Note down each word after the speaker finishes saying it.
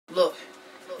Look,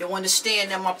 you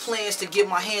understand that my plan's to get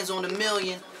my hands on $1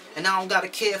 million, and I don't gotta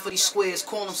care for these squares,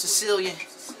 call them Sicilian.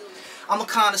 I'm a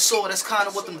connoisseur, that's kind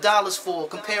of what them dollars for.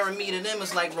 Comparing me to them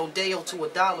is like rodeo to a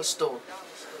dollar store.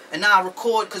 And now I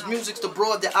record cause music's the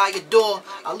broad that I adore.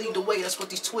 I lead the way, that's what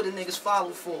these Twitter niggas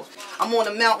follow for. I'm on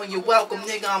the mountain, you're welcome,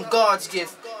 nigga, I'm God's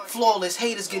gift. Flawless,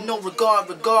 haters get no regard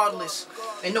regardless.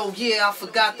 And oh yeah, I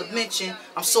forgot to mention,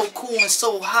 I'm so cool and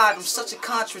so hot, I'm such a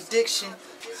contradiction.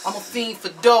 I'm a fiend for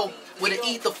dough with an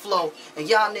ether flow, and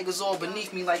y'all niggas all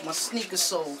beneath me like my sneaker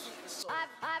soles.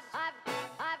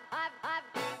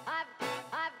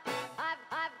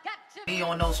 Be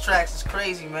on those tracks is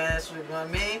crazy, man. That's what, you know what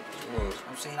I mean?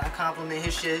 I'm saying I compliment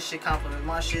his shit compliment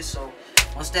my shit. So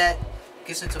once that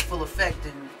gets into full effect,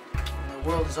 then the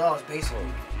world is ours, basically.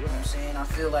 You know what I'm saying? I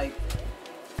feel like,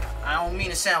 I don't mean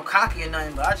to sound cocky or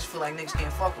nothing, but I just feel like niggas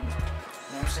can't fuck with me. You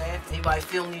know what I'm saying? Anybody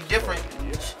feel any different?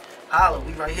 Holla,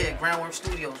 we right here at Groundwork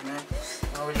Studios, man.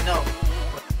 You already know.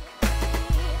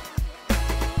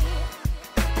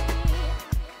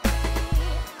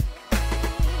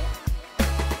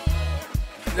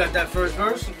 You got that first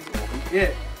verse?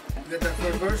 Yeah. You got that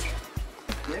first verse?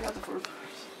 Yeah, I got the first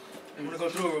verse. I'm gonna go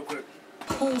through it real quick.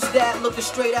 Who's that looking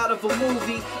straight out of a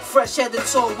movie? Fresh head to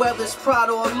toe, whether it's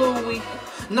Prada or Louis.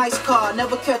 Nice car,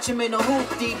 never catch him in a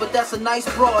hoopty, but that's a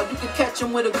nice broad. You can catch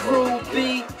him with a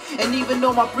groupie. And even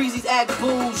though my breezies act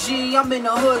bougie, I'm in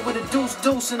the hood with a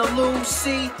deuce and a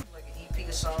Lucy. Like an EP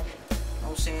or something, you know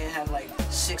what I'm saying? Have like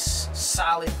 6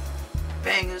 solid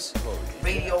bangers,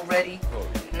 radio ready.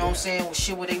 You know what I'm saying? With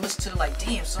shit where they listen to it like,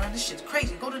 damn son, this shit's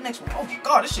crazy. Go to the next one. Oh my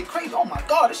god, this shit crazy. Oh my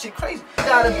god, this shit crazy.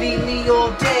 Gotta be me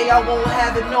all day. I won't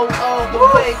have it no other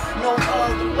way. No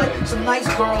other way. Some nice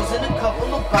girls and a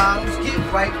couple of bottles. Get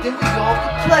right, then we all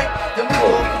can play. Then we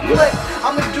all can play.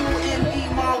 I'ma do ME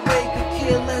my way. Could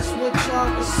care less what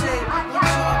y'all can say. What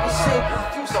y'all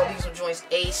can say. So these are joints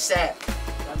ASAP.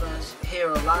 I'm gonna hear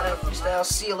a lot of freestyles,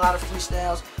 see a lot of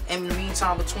freestyles. And in the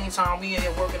meantime, between time, we in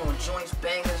here working on joints,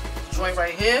 bangers. The joint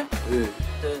right here,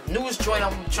 the newest joint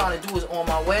I'm trying to do is on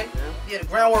my way. Yeah, the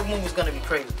Groundwork move is gonna be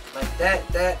crazy. Like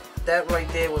that right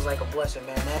there was like a blessing,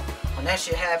 man. When that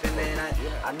shit happened, man,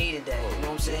 I needed that. You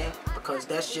know what I'm saying? Because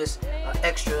that's just an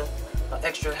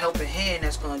extra helping hand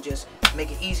that's gonna just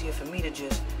make it easier for me to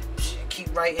just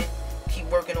keep writing. Keep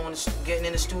working on getting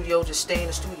in the studio, just stay in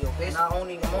the studio. I'm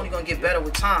only gonna get better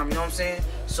with time, you know what I'm saying?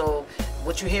 So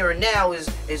what you're hearing now is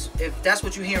if that's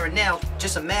what you're hearing now,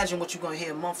 just imagine what you're gonna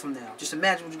hear a month from now. Just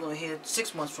imagine what you're gonna hear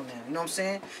 6 months from now, you know what I'm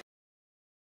saying?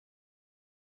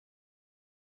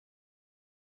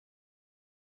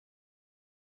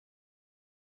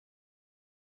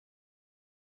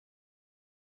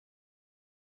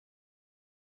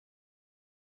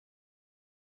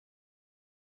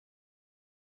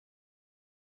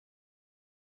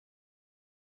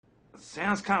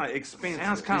 Sounds kind of expensive.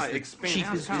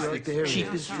 Cheapest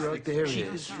drug there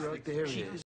is.